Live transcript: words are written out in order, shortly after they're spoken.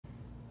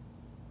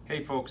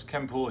Hey folks,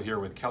 Ken Poole here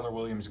with Keller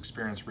Williams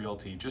Experience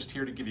Realty. Just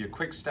here to give you a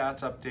quick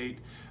stats update.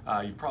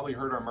 You've probably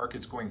heard our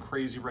market's going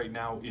crazy right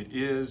now. It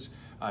is.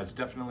 It's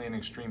definitely an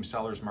extreme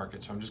seller's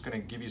market, so I'm just going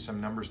to give you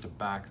some numbers to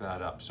back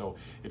that up. So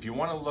if you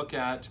want to look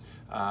at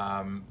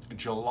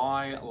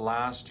July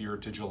last year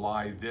to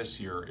July this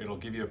year, it'll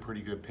give you a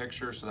pretty good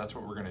picture. So that's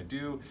what we're going to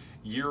do.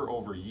 Year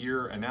over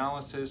year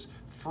analysis,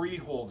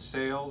 freehold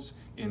sales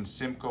in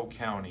Simcoe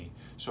County.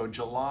 So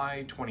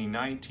July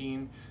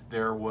 2019,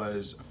 there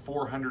was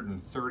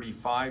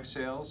 435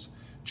 sales.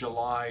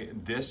 July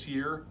this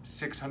year,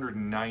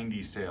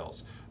 690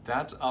 sales.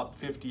 That's up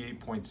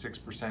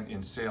 58.6%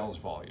 in sales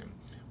volume.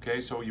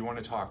 Okay, so you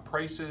want to talk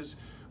prices.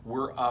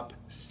 We're up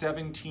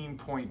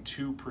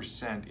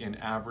 17.2% in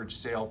average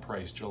sale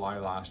price July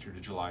last year to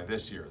July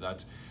this year.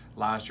 That's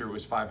last year it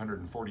was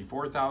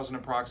 544,000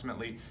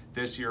 approximately.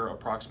 This year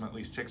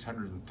approximately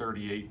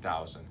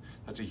 638,000.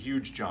 That's a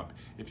huge jump.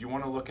 If you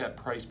want to look at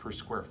price per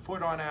square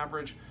foot on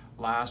average,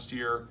 last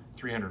year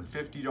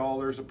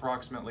 $350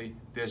 approximately.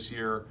 This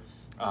year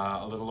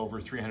a little over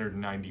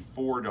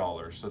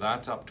 $394. So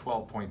that's up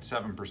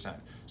 12.7%.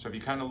 So if you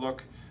kind of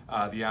look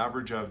the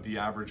average of the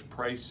average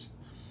price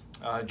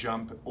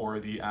jump or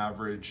the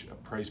average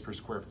price per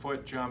square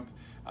foot jump,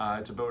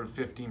 it's about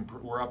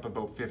we're up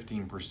about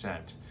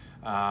 15%.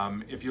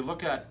 If you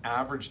look at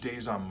average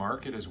days on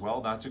market as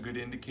well, that's a good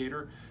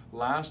indicator.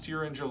 Last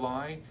year in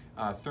July,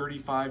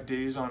 35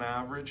 days on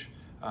average.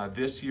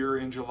 This year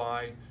in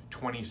July,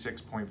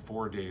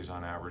 26.4 days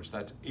on average.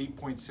 That's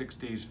 8.6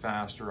 days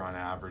faster on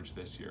average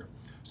this year.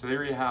 So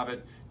there you have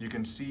it. You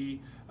can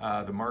see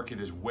the market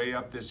is way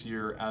up this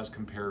year as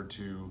compared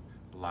to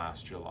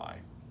last July.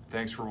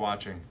 Thanks for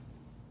watching.